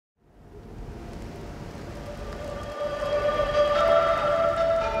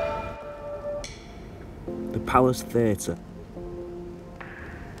Palace Theatre,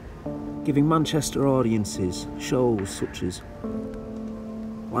 giving Manchester audiences shows such as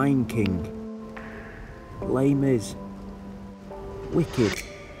Lion King, Les Mis, Wicked,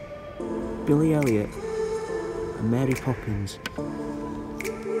 Billy Elliot and Mary Poppins.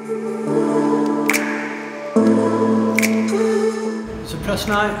 It's a press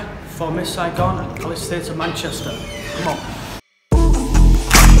night for Miss Saigon at Palace Theatre, Manchester. Come on.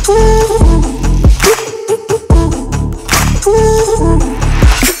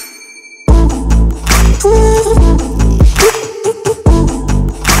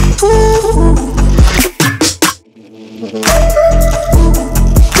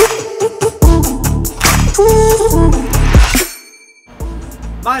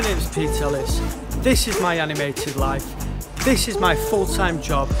 My name's Ellis. This is my animated life. This is my full-time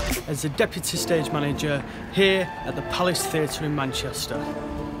job as a deputy stage manager here at the Palace Theatre in Manchester.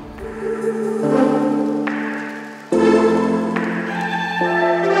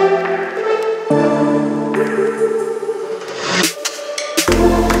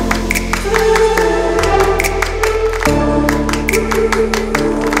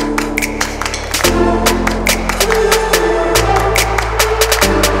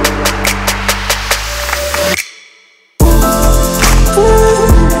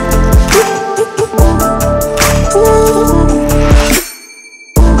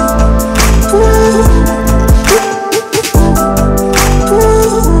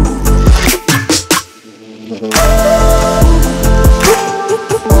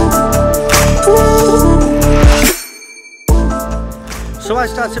 So I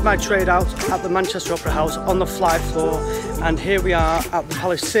started my trade out at the Manchester Opera House on the fly floor, and here we are at the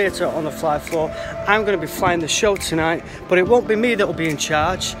Palace Theatre on the fly floor. I'm going to be flying the show tonight, but it won't be me that will be in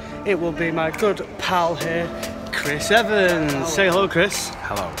charge. It will be my good pal here, Chris Evans. Hello. Say hello, Chris.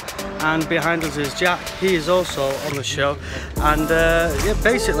 Hello. And behind us is Jack. He is also on the show, and yeah,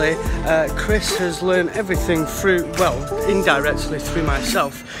 basically Chris has learned everything through, well, indirectly through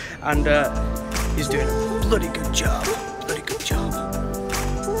myself, and he's doing a bloody good job. Bloody good job.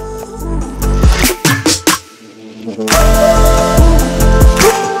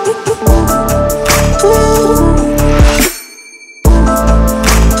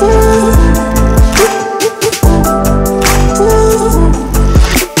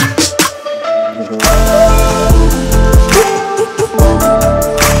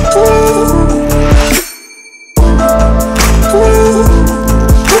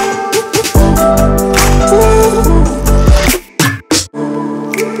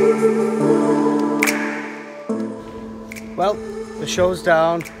 Well, the show's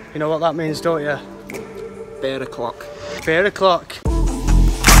down. You know what that means, don't you? Bear o'clock. Bear o'clock.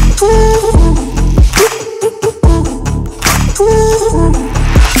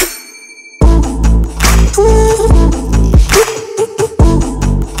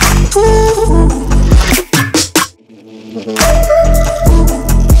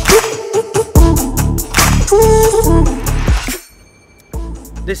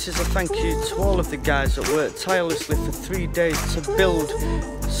 This is a thank you to all of the guys that worked tirelessly for 3 days to build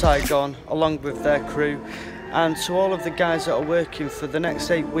Saigon along with their crew, and to all of the guys that are working for the next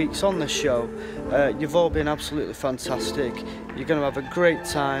 8 weeks on the show. You've all been absolutely fantastic. You're going to have a great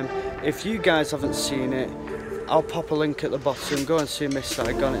time. If you guys haven't seen it, I'll pop a link at the bottom. Go and see Miss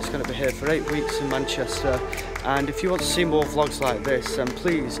Saigon. It's going to be here for 8 weeks in Manchester, and if you want to see more vlogs like this, then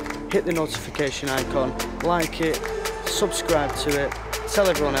please hit the notification icon, like it, subscribe to it, tell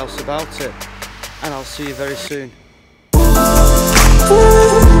everyone else about it, and I'll see you very soon.